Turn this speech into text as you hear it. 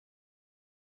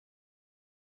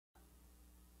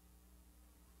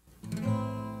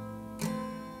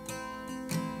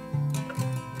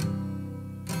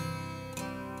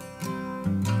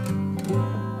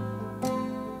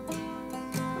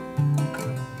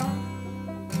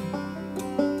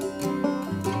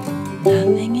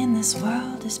this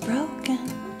world is broken,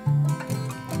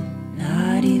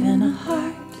 not even a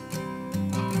heart.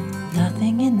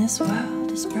 Nothing in this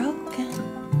world is broken,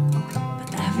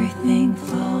 but everything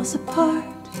falls apart.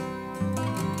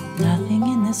 Nothing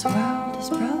in this world is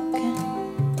broken,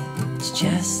 it's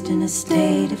just in a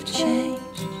state of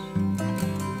change.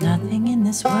 Nothing in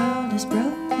this world is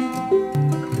broken,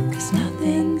 'cause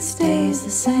nothing stays the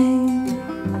same.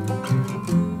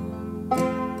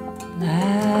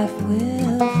 Life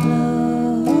will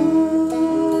flow,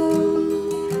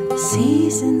 the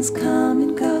seasons come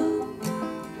and go,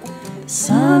 the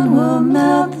sun will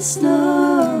melt the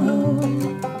snow.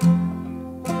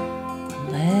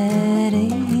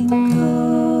 Letting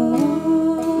go,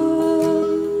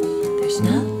 there's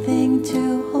nothing to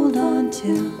hold on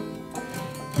to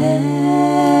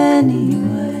anyway.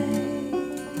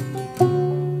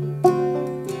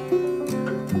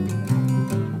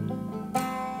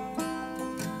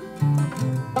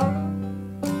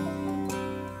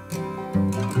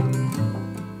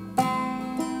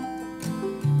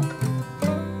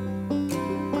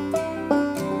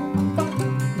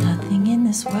 Nothing in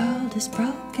this world is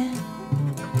broken,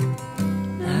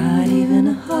 not even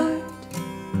a heart.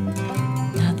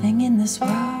 Nothing in this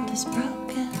world is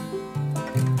broken,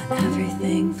 but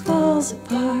everything falls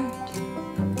apart.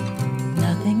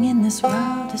 Nothing in this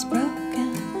world is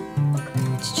broken,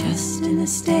 it's just in a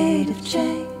state of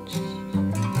change.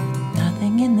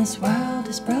 Nothing in this world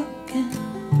is broken,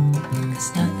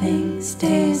 'cause nothing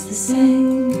stays the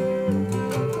same.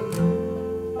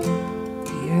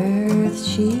 The earth,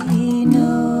 she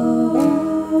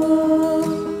knows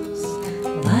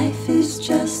life is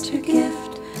just her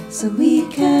gift, so we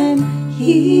can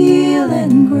heal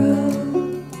and grow.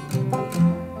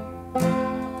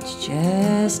 It's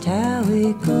just how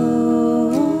it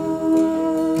goes.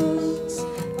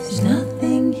 There's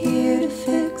nothing here to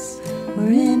fix,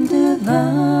 we're in divine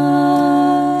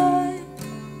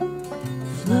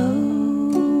flow.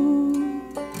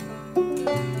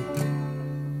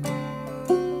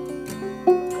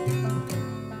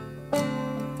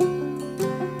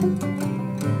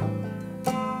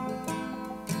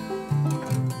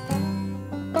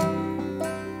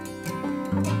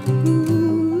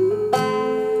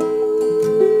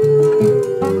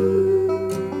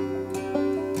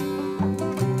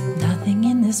 Nothing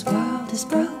in this world is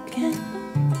broken,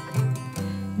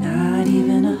 not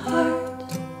even a heart.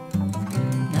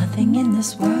 Nothing in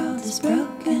this world is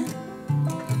broken,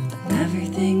 but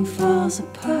everything falls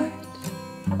apart.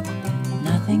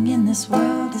 Nothing in this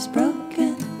world is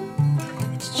broken,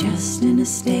 it's just in a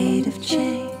state of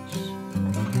change.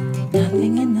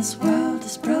 Nothing in this world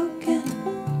is broken,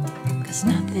 'cause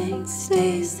nothing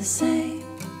stays the same.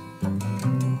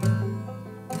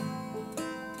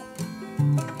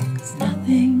 'Cause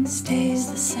nothing stays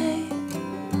the same.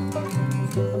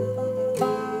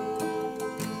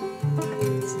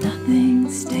 'Cause nothing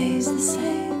stays the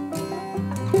same.